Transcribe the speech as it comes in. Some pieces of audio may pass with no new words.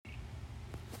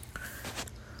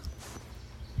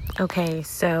Okay,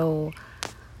 so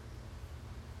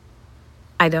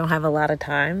I don't have a lot of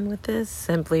time with this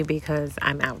simply because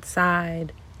I'm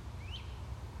outside.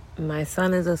 My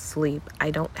son is asleep. I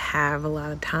don't have a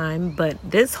lot of time, but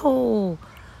this whole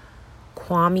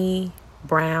Kwame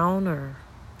Brown, or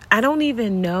I don't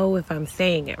even know if I'm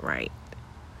saying it right.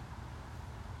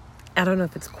 I don't know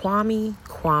if it's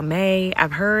Kwame.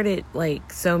 I've heard it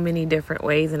like so many different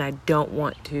ways, and I don't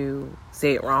want to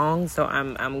say it wrong, so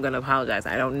I'm going to apologize.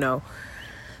 I don't know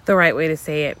the right way to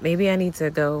say it. Maybe I need to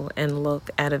go and look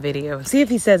at a video and see if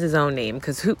he says his own name,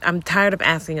 because I'm tired of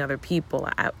asking other people.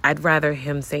 I'd rather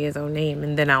him say his own name,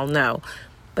 and then I'll know.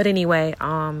 But anyway,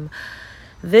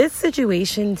 this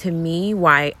situation, to me,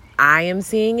 why I am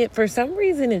seeing it, for some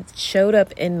reason it showed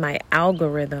up in my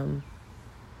algorithm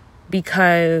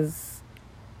because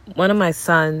one of my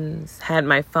sons had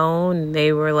my phone and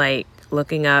they were like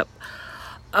looking up,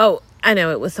 I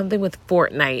know, it was something with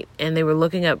Fortnite, and they were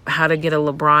looking up how to get a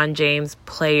LeBron James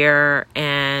player,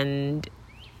 and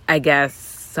I guess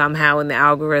somehow in the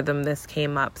algorithm this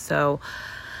came up. So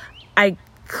I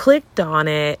clicked on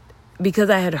it because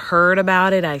I had heard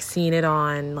about it. I seen it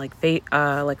on like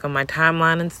on my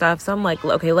timeline and stuff. So I'm like,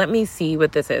 okay, let me see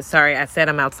what this is. Sorry, I said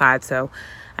I'm outside, so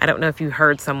I don't know if you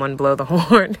heard someone blow the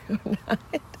horn or not.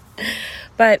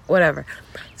 But whatever.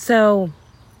 So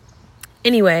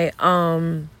anyway,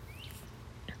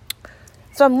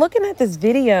 so I'm looking at this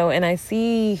video and I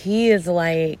see he is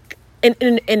like,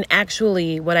 and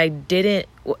actually what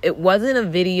it wasn't a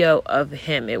video of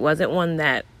him. It wasn't one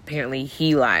that apparently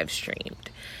he live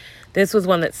streamed. This was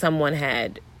one that someone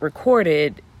had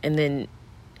recorded and then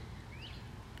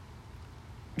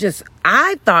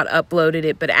I thought uploaded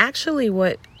it, but actually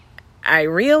what I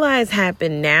realize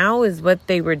happened now is what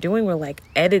they were doing were like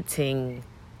editing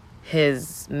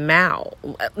his mouth,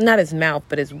 not his mouth,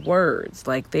 but his words.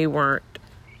 Like they weren't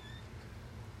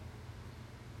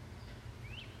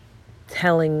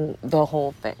telling the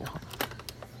whole thing.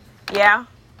 Yeah?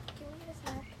 Can we get a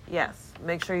snack? Yes.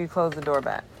 Make sure you close the door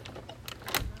back.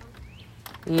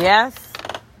 Yes?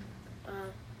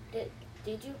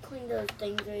 Did you clean those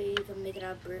things where you can make it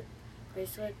out of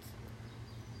bracelets?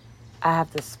 I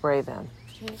have to spray them.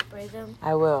 Can you spray them?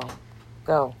 I will.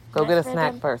 Go Can I get a spray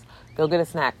snack them? first. Go get a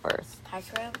snack first. Can I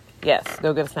spray them? Yes,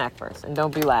 go get a snack first. And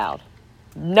don't be loud.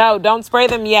 No, don't spray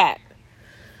them yet.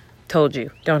 Told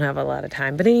you, don't have a lot of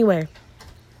time. But anyway.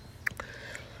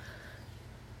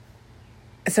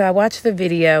 So I watched the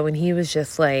video and he was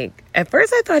just like, at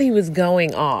first I thought he was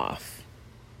going off.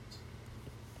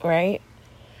 Right?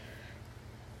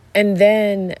 And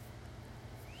then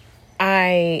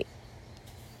I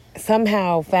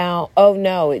somehow found,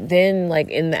 then like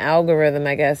in the algorithm,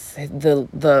 I guess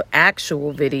the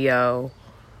actual video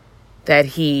that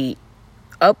he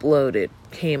uploaded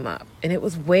came up, and it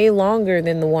was way longer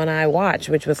than the one I watched,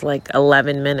 which was like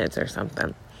 11 minutes or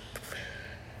something.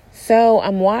 So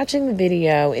I'm watching the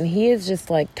video and he is just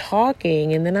like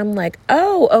talking, and then I'm like,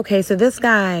 oh, okay, so this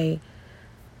guy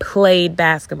played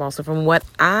basketball. So from what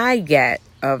I get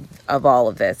of all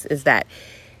of this is that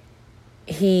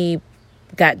he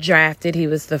got drafted. He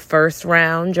was the first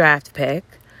round draft pick.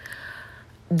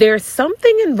 There's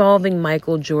something involving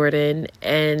Michael Jordan,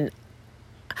 and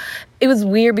it was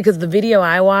weird because the video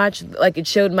I watched, like it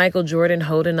showed Michael Jordan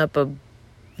holding up a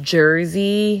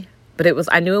jersey, but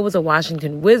I knew it was a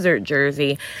Washington Wizard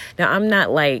jersey. Now I'm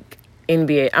not like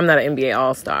NBA, I'm not an NBA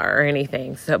All-Star or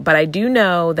anything. So, but I do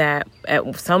know that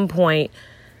at some point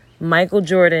Michael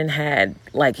Jordan had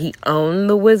he owned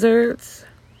the Wizards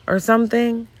or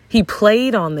something. He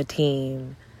played on the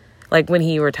team, like when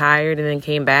he retired and then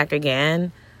came back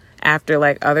again after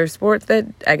other sports that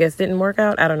I guess didn't work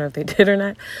out. I don't know if they did or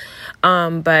not.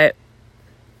 But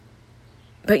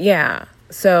yeah,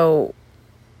 so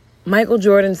Michael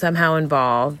Jordan somehow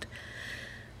involved.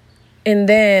 And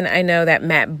then I know that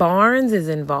Matt Barnes is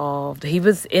involved. He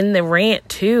was in the rant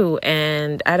too.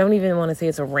 And I don't even want to say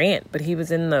it's a rant, but he was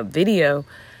in the video.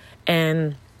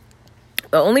 And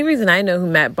the only reason I know who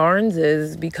Matt Barnes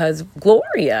is because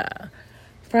Gloria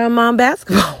from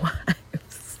Basketball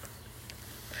Wives.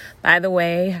 By the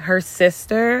way, her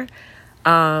sister,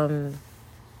 what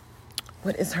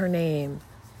is her name?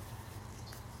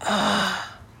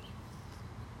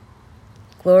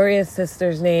 Gloria's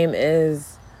sister's name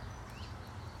is,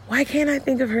 why can't I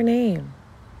think of her name?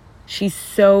 She's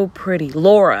so pretty.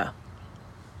 Laura.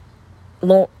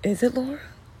 Is it Laura?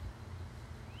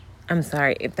 I'm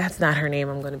sorry. If that's not her name,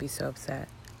 I'm going to be so upset.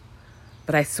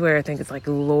 But I swear I think it's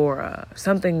Laura.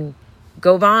 Something.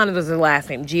 Govan was her last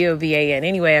name. Govan.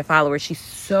 Anyway, I follow her. She's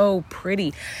so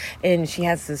pretty. And she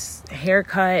has this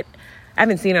haircut. I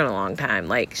haven't seen her in a long time.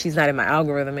 Like, she's not in my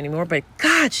algorithm anymore, but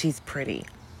God, she's pretty.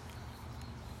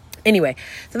 Anyway,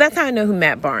 so that's how I know who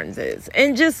Matt Barnes is.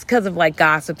 And just because of, like,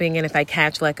 gossiping, and if I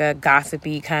catch, like, a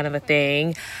gossipy kind of a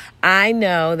thing, I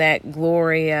know that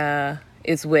Gloria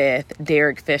is with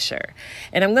Derek Fisher.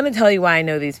 And I'm going to tell you why I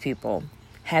know these people.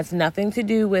 Has nothing to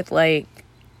do with, like,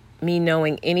 me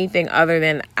knowing anything other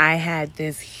than I had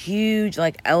this huge,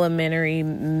 like, elementary,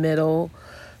 middle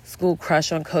school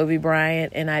crush on Kobe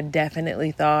Bryant. And I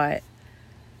definitely thought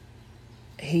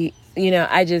he,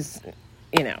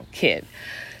 kid.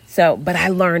 So, but I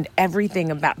learned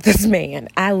everything about this man.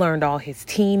 I learned all his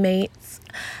teammates.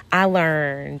 I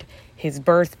learned his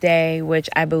birthday, which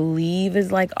I believe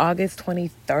is like August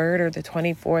 23rd or the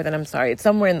 24th. And I'm sorry, it's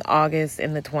somewhere in August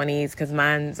in the 20s because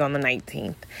mine's on the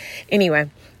 19th. Anyway,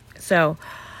 so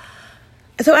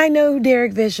I know who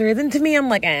Derek Fisher is. And to me, I'm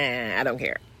like, I don't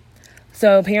care.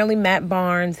 So apparently Matt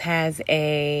Barnes has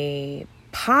a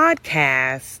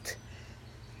podcast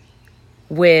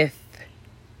with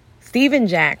Steven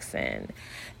Jackson.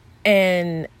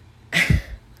 And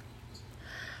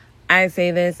I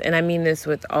say this, and I mean this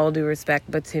with all due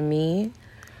respect, but to me,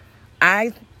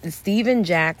 Steven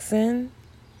Jackson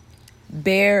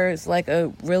bears like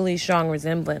a really strong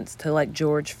resemblance to like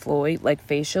George Floyd, like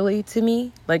facially to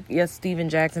me. Like, yes, Steven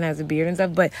Jackson has a beard and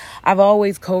stuff, but I've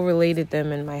always correlated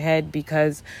them in my head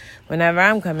because whenever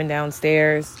I'm coming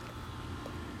downstairs,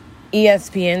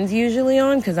 ESPN's usually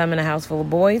on because I'm in a house full of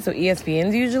boys, so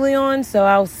ESPN's usually on, so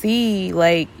I'll see,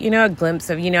 like, a glimpse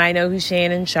of, I know who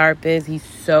Shannon Sharp is. He's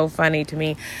so funny to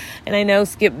me. And I know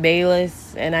Skip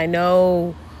Bayless, and I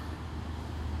know,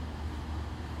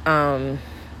 I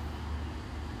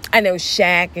know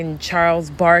Shaq and Charles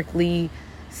Barkley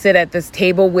sit at this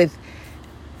table with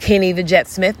Kenny the Jet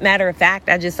Smith. Matter of fact,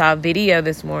 I just saw a video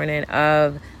this morning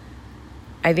of,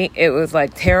 I think it was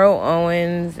like Terrell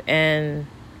Owens and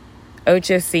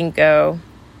Ocho Cinco,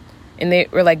 and they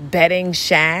were like betting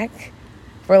Shaq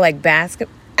for like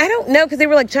basketball. I don't know, because they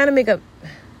were like trying to make a,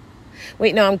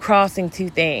 wait, no, I'm crossing two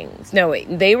things. No,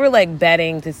 wait, they were like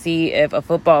betting to see if a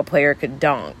football player could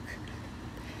dunk.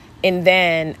 And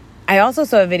then I also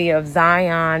saw a video of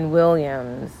Zion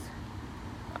Williams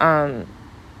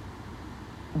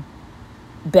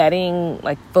betting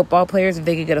like football players if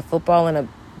they could get a football in a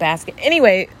basket.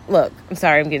 Anyway, look, I'm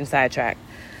sorry, I'm getting sidetracked.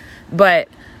 But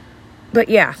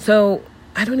yeah, so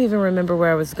I don't even remember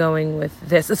where I was going with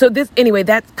this. So anyway,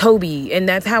 that's Kobe. And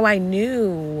that's how I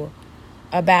knew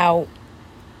about,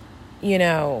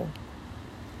 who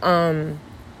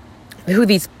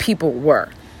these people were.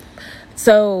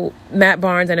 So Matt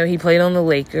Barnes, I know he played on the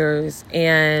Lakers.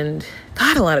 And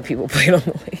God, a lot of people played on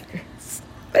the Lakers.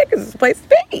 Lakers is a place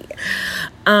to be.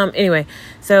 Anyway,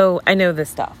 so I know this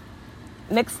stuff.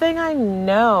 Next thing I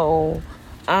know,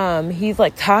 he's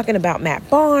like talking about Matt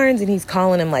Barnes, and he's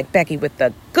calling him like Becky with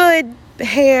the good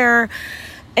hair.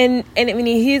 And I mean,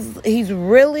 he's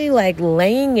really like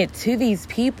laying it to these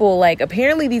people. Like,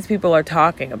 apparently these people are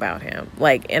talking about him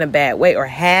like in a bad way, or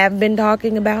have been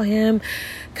talking about him,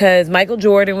 because Michael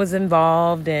Jordan was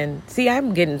involved. And see, I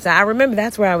remember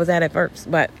that's where I was at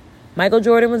first, but Michael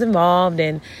Jordan was involved,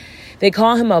 and they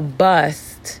call him a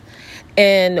bust.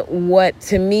 And what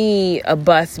to me a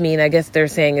bust mean, I guess they're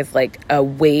saying it's like a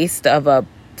waste of a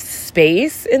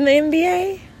space in the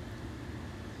NBA.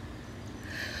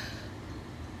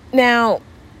 Now,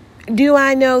 do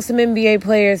I know some NBA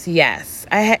players? Yes.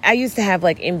 I used to have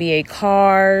like NBA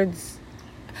cards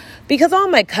because all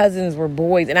my cousins were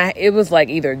boys, and it was like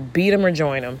either beat them or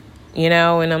join them,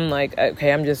 and I'm like,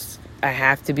 okay, I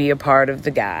have to be a part of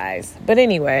the guys. But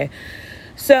anyway,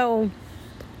 so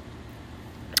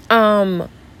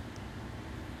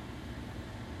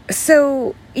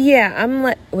yeah, I'm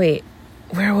like, wait,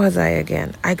 where was I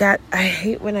again? I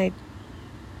hate when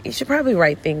you should probably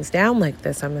write things down like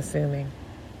this, I'm assuming.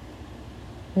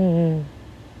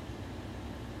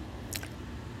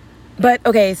 But,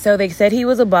 okay, so they said he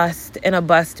was a bust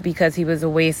because he was a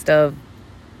waste of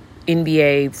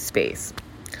NBA space.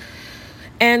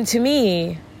 And to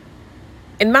me,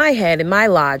 in my head, in my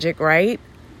logic, right?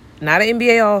 Not an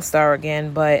NBA All-Star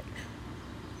again, but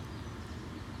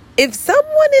if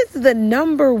someone is the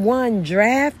number one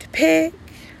draft pick,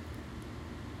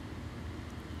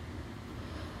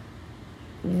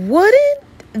 wouldn't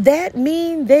that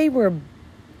mean they were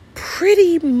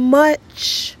pretty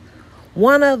much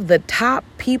one of the top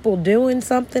people doing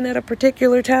something at a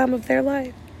particular time of their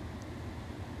life?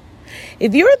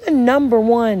 If you're the number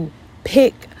one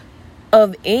pick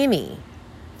of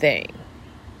anything,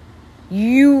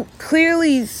 you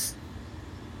clearly,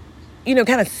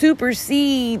 kind of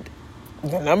supersede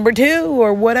the number two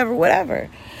or whatever.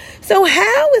 So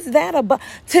how is that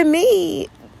to me,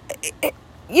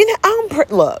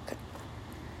 look,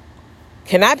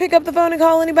 can I pick up the phone and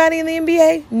call anybody in the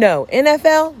NBA? No.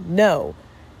 NFL? No.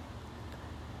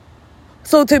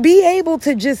 So to be able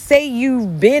to just say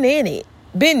you've been in it,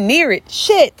 been near it,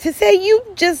 shit, to say you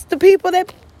just the people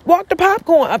that walk the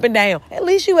popcorn up and down, at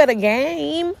least you at a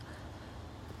game.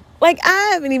 Like,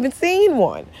 I haven't even seen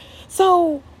one.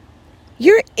 So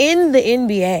you're in the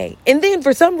NBA. And then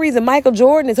for some reason, Michael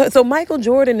Jordan is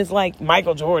like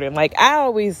Michael Jordan. Like, I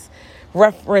always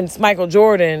reference Michael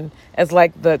Jordan as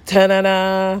like the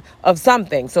ta-na-na of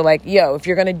something. So like, yo, if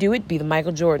you're going to do it, be the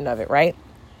Michael Jordan of it, right?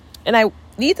 And I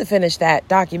need to finish that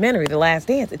documentary, The Last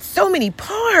Dance. It's so many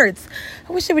parts.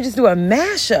 I wish they would just do a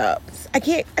mashup.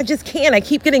 I just can't. I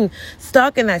keep getting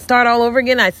stuck and I start all over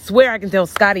again. I swear I can tell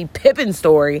Scottie Pippen's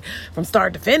story from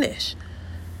start to finish.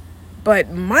 But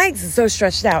Mike's is so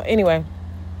stretched out. Anyway,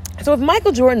 so if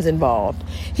Michael Jordan's involved,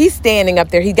 he's standing up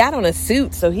there. He got on a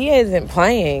suit, so he isn't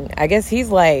playing. I guess he's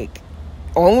like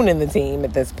owning the team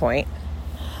at this point.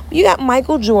 You got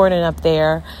Michael Jordan up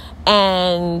there,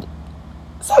 and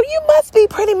so you must be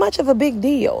pretty much of a big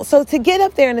deal. So to get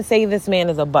up there and to say this man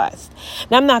is a bust.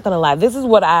 Now, I'm not going to lie. This is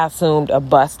what I assumed a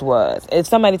bust was. If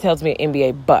somebody tells me an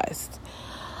NBA bust,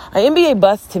 an NBA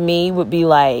bust to me would be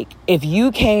like if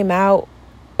you came out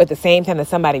at the same time that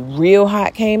somebody real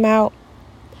hot came out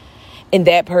and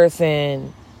that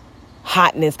person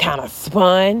hotness kind of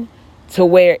spun to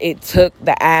where it took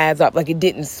the eyes off, like it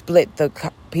didn't split the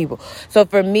people. So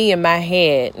for me in my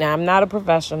head, now I'm not a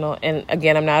professional, and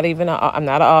again, I'm not an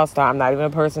all-star. I'm not even a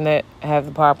person that has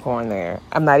the popcorn there.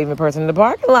 I'm not even a person in the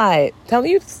parking lot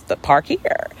telling you to park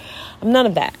here. I'm none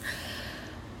of that.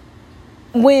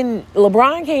 When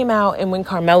LeBron came out and when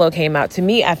Carmelo came out, to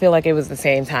me, I feel like it was the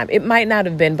same time. It might not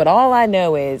have been, but all I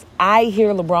know is I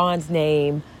hear LeBron's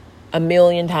name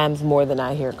 1,000,000 times more than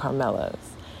I hear Carmelo's.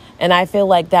 And I feel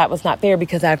like that was not fair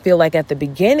because I feel like at the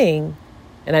beginning,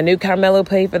 and I knew Carmelo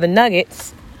played for the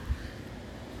Nuggets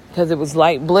because it was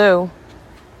light blue.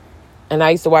 And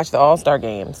I used to watch the All-Star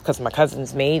games because my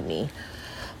cousins made me.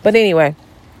 But anyway,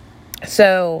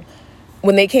 so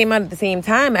when they came out at the same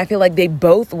time, I feel like they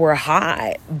both were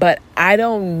hot. But I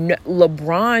don't know.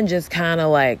 LeBron just kind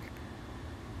of like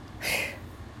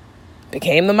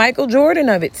became the Michael Jordan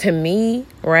of it to me,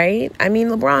 right? I mean,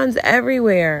 LeBron's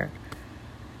everywhere.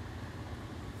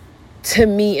 To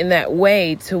me in that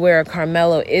way, to where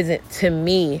Carmelo isn't to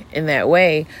me in that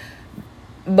way.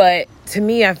 But to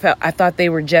me, I thought they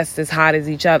were just as hot as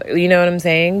each other. You know what I'm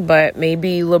saying? But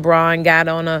maybe LeBron got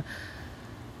on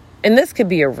and this could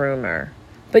be a rumor,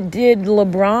 but did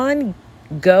LeBron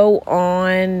go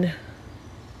on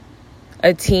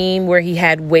a team where he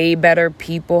had way better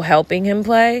people helping him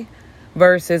play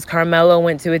versus Carmelo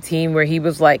went to a team where he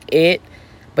was like it,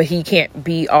 but he can't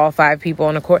beat all 5 people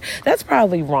on the court? That's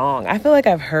probably wrong. I feel like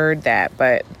I've heard that,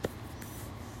 but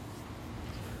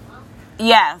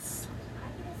yes.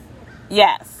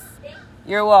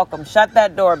 You're welcome. Shut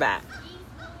that door back.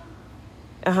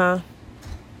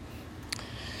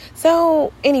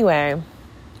 So, anyway,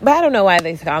 but I don't know why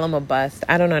they call him a bust.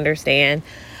 I don't understand.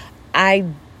 I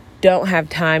don't have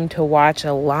time to watch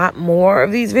a lot more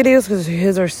of these videos because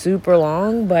his are super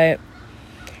long, but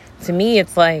to me,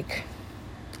 it's like,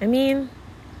 I mean,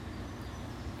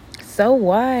 so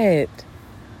what?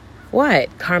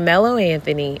 What? Carmelo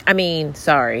Anthony,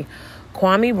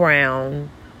 Kwame Brown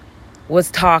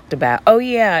was talked about. Oh,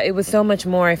 yeah, it was so much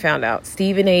more I found out.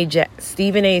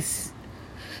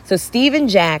 So Steven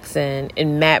Jackson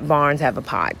and Matt Barnes have a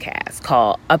podcast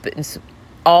called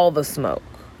All the Smoke.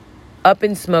 Up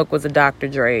in Smoke was a Dr.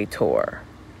 Dre tour.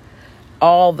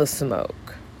 All the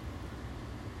Smoke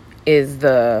is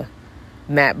the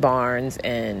Matt Barnes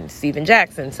and Steven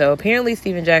Jackson. So apparently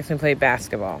Steven Jackson played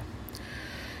basketball.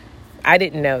 I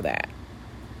didn't know that.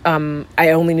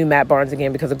 I only knew Matt Barnes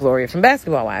again because of Gloria from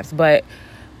Basketball Wives. But,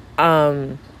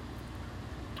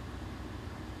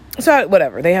 so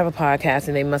whatever. They have a podcast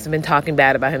and they must have been talking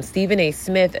bad about him. Stephen A.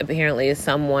 Smith apparently is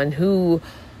someone who,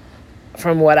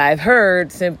 from what I've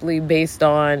heard, simply based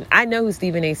on, I know who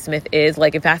Stephen A. Smith is.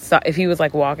 Like if he was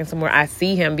like walking somewhere, I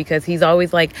see him because he's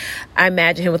always like, I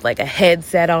imagine him with like a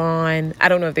headset on. I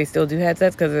don't know if they still do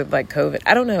headsets because of like COVID.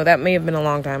 I don't know. That may have been a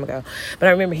long time ago. But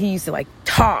I remember he used to like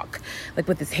talk like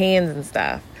with his hands and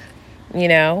stuff, you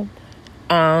know?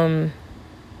 I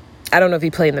don't know if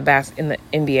he played in the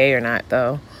NBA or not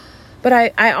though. But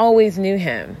I always knew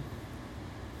him.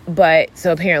 But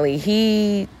so apparently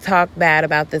he talked bad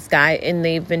about this guy and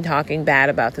they've been talking bad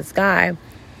about this guy.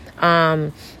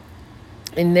 And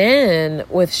then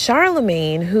with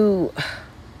Charlemagne, who,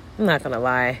 I'm not going to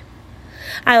lie,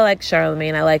 I like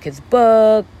Charlemagne. I like his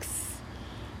books.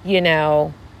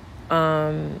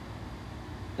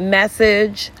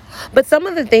 message. But some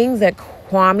of the things that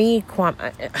Kwame,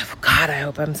 God, I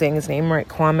hope I'm saying his name right.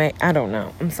 Kwame, I don't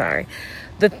know. I'm sorry.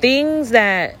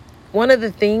 One of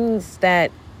the things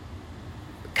that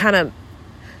kind of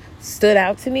stood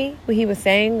out to me, what he was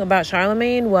saying about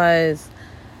Charlamagne was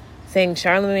saying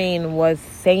Charlamagne was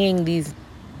saying these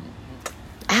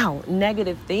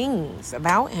negative things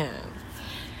about him.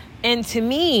 And to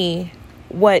me,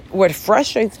 what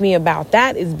frustrates me about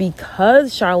that is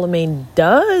because Charlamagne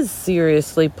does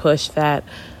seriously push that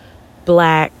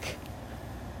black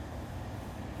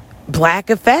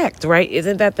effect, right?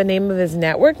 Isn't that the name of his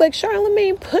network? Like,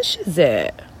 Charlamagne pushes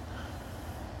it.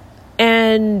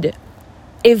 And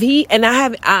I'm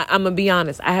gonna be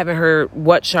honest, I haven't heard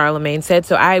what Charlamagne said,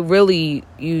 so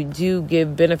you do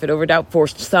give benefit over doubt for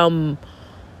some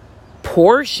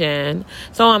portion.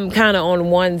 So I'm kind of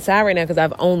on one side right now because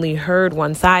I've only heard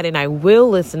one side, and I will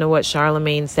listen to what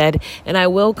Charlamagne said, and I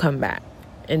will come back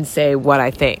and say what I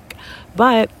think.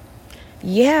 But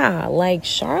yeah, like,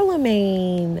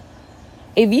 Charlamagne,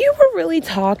 if you were really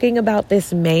talking about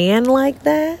this man like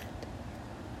that,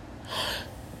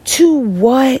 to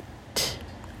what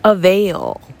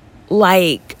avail?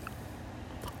 Like,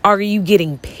 are you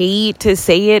getting paid to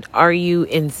say it? Are you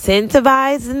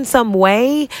incentivized in some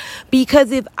way?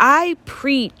 Because if I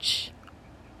preach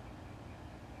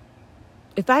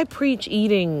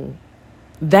eating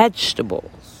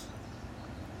vegetables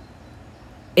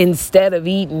instead of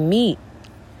eating meat,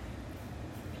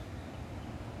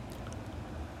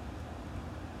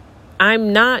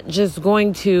 I'm not just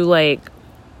going to, like,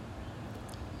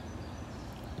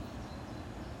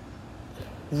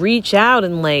 reach out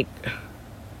and, like,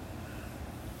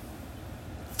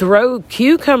 throw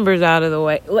cucumbers out of the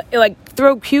way, like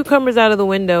throw cucumbers out of the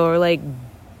window, or like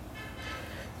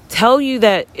tell you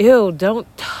that, ew, don't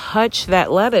touch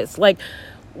that lettuce. Like,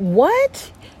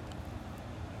 what?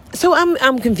 So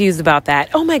I'm confused about that.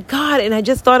 Oh my God. And I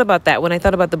just thought about that when I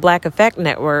thought about the Black Effect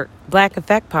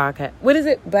podcast. What is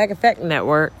it? Black Effect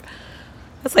Network.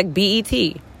 That's like BET.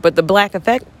 But the Black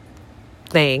Effect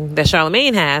thing that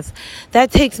Charlamagne has,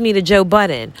 that takes me to Joe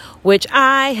Budden, which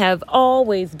I have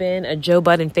always been a Joe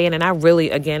Budden fan. And I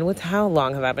really, again, with how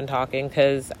long have I been talking?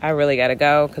 Because I really got to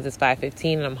go because it's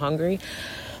 5:15 and I'm hungry.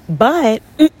 But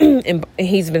and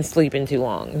he's been sleeping too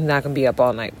long. He's not going to be up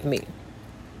all night with me.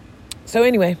 So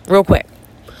anyway, real quick.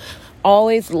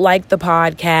 Always liked the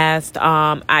podcast.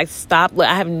 I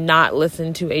have not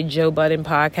listened to a Joe Budden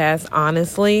podcast,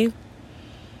 honestly,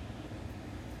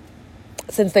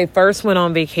 since they first went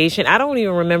on vacation. I don't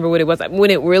even remember what it was,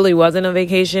 when it really wasn't a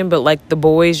vacation, but like the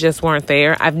boys just weren't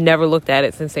there. I've never looked at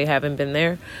it since they haven't been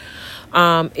there.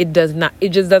 It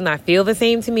just does not feel the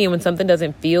same to me. And when something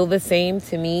doesn't feel the same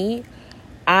to me,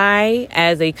 I,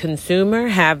 as a consumer,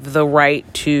 have the right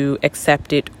to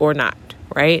accept it or not,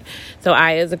 right? So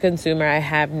I, as a consumer, I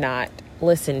have not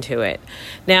listened to it.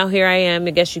 Now here I am.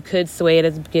 I guess you could sway it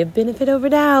as give benefit over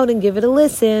doubt and give it a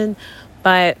listen,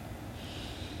 but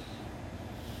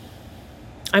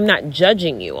I'm not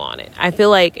judging you on it. I feel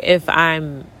like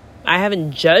I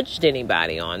haven't judged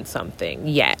anybody on something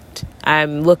yet.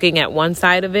 I'm looking at one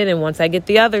side of it, and once I get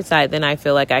the other side, then I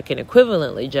feel like I can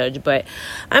equivalently judge, but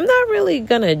I'm not really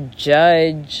going to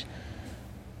judge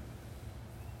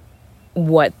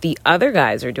what the other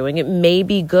guys are doing. It may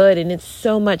be good, and it's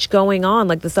so much going on.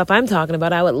 Like the stuff I'm talking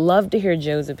about, I would love to hear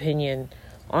Joe's opinion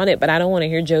on it, but I don't want to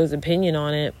hear Joe's opinion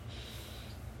on it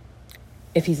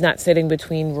if he's not sitting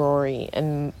between Rory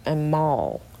and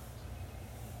Mal.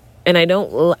 And I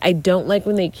don't like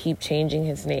when they keep changing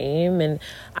his name. And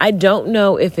I don't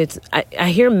know if it's,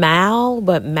 I hear Mal,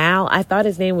 but Mal, I thought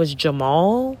his name was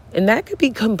Jamal. And that could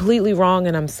be completely wrong,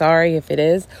 and I'm sorry if it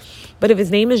is. But if his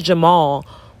name is Jamal,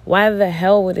 why the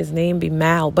hell would his name be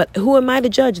Mal? But who am I to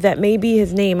judge? That may be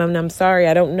his name. I'm sorry,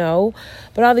 I don't know.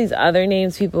 But all these other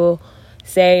names people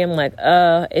say, I'm like,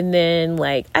 and then,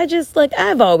 like,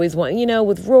 I've always wanted,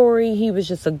 with Rory, he was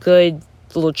just a good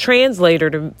little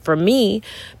translator for me,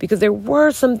 because there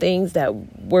were some things that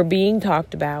were being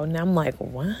talked about, and I'm like,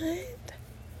 what?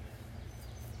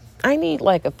 I need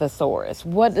like a thesaurus.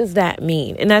 What does that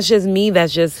mean? And that's just me.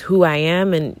 That's just who I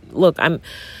am. And look, I'm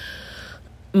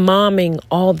momming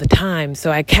all the time, so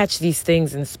I catch these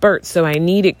things in spurts. So I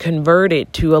need it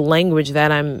converted to a language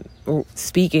that I'm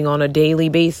speaking on a daily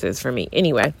basis for me.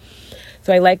 Anyway,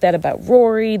 so I like that about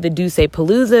Rory. The Duce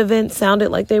Palooza event sounded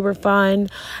like they were fun.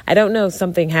 I don't know if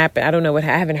something happened. I don't know I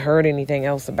haven't heard anything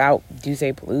else about Duce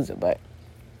Palooza, but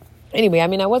anyway, I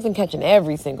mean, I wasn't catching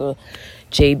every single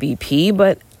JBP,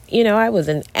 but I was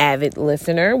an avid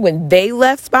listener. When they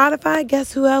left Spotify,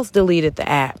 guess who else deleted the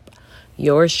app?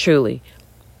 Yours truly.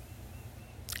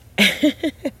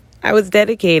 I was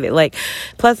dedicated. Like,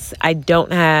 plus I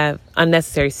don't have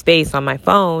unnecessary space on my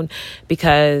phone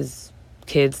because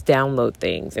kids download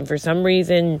things. And for some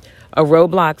reason, a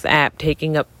Roblox app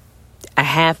taking up a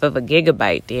half of a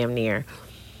gigabyte damn near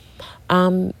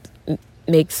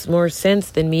makes more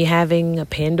sense than me having a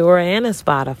Pandora and a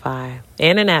Spotify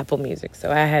and an Apple Music.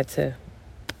 So I had to,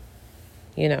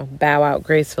 bow out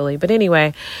gracefully. But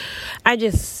anyway,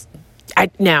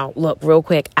 now look real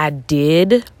quick. I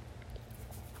did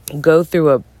go through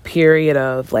a period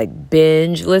of like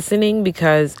binge listening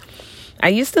because I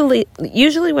used to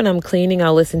usually when I'm cleaning,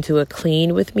 I'll listen to the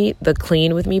Clean With Me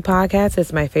podcast.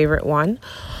 It's my favorite one.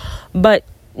 But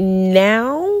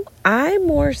now I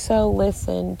more so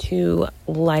listen to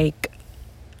like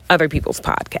other people's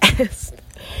podcasts,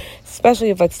 especially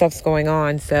if like stuff's going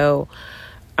on. So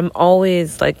I'm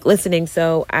always like listening.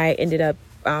 So I ended up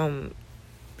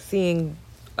seeing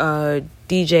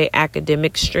DJ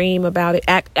Academic stream about it.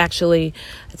 Actually,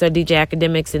 I saw DJ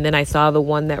Academics, and then I saw the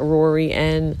one that Rory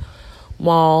and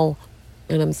Mal,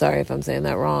 and I'm sorry if I'm saying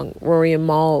that wrong, Rory and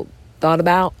Mal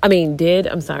did.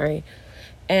 I'm sorry.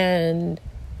 And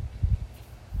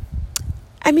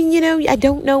I mean, I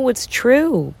don't know what's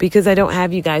true because I don't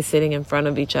have you guys sitting in front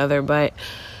of each other, but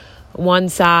one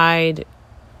side,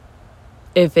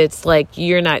 if it's like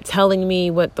you're not telling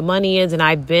me what the money is and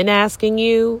I've been asking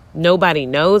you, nobody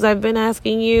knows I've been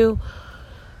asking you,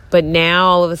 but now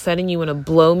all of a sudden you want to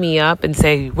blow me up and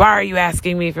say, why are you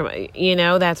asking me for money?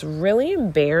 That's really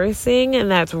embarrassing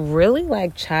and that's really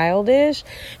like childish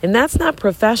and that's not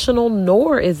professional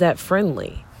nor is that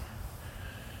friendly.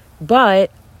 But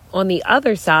on the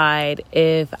other side,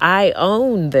 if I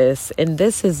own this and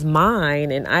this is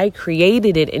mine and I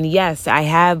created it, and yes, I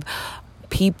have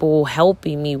people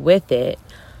helping me with it,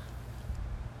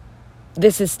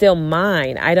 this is still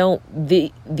mine.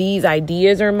 These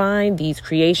ideas are mine. These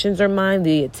creations are mine.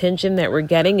 The attention that we're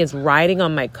getting is riding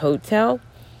on my coattail.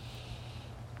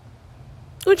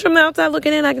 Which from the outside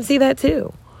looking in, I can see that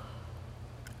too.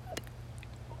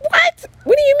 What?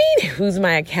 What do you mean? Who's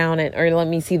my accountant? Or let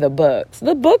me see the books.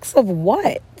 The books of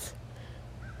what?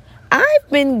 I've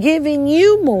been giving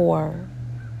you more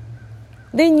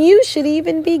than you should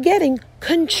even be getting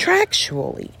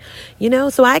contractually,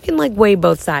 so I can like weigh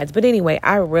both sides. But anyway,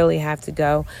 I really have to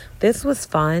go. This was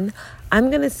fun. I'm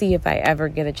going to see if I ever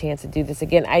get a chance to do this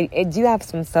again. I do have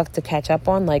some stuff to catch up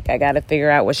on. Like I got to figure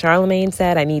out what Charlemagne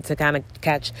said. I need to kind of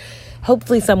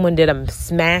hopefully someone did a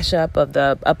smash up of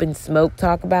the Up in Smoke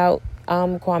talk about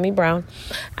Kwame Brown.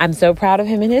 I'm so proud of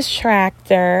him and his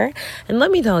tractor. And let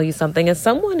me tell you something, as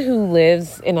someone who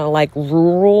lives in a like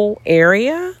rural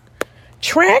area,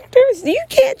 tractors,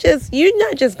 you're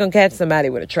not just going to catch somebody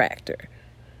with a tractor.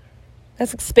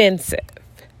 That's expensive.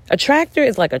 A tractor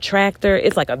is like a tractor.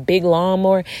 It's like a big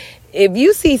lawnmower. If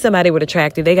you see somebody with a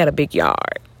tractor, they got a big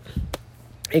yard.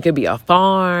 It could be a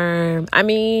farm. I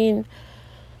mean,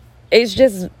 that's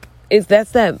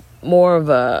that more of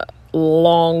a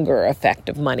longer effect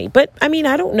of money. But I mean,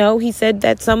 I don't know. He said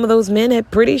that some of those men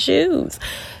had pretty shoes.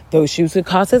 Those shoes could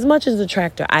cost as much as a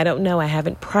tractor. I don't know. I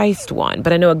haven't priced one,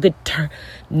 but I know a good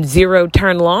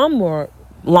zero-turn lawnmower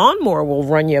will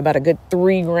run you about a good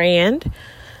 $3,000.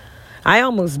 I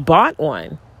almost bought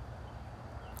one.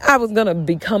 I was going to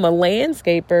become a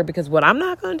landscaper because what I'm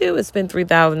not going to do is spend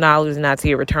 $3,000 and not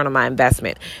see a return on my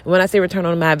investment. And when I say return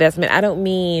on my investment, I don't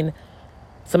mean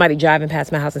somebody driving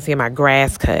past my house and seeing my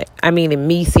grass cut. I mean, in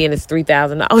me seeing this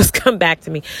 $3,000 come back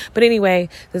to me. But anyway,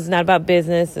 this is not about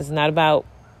business. This is not about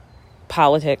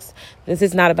politics. This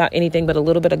is not about anything but a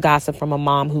little bit of gossip from a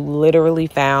mom who literally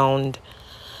found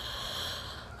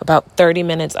about 30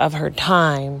 minutes of her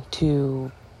time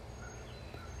to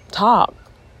talk.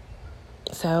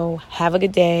 So have a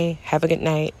good day. Have a good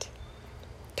night.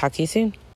 Talk to you soon.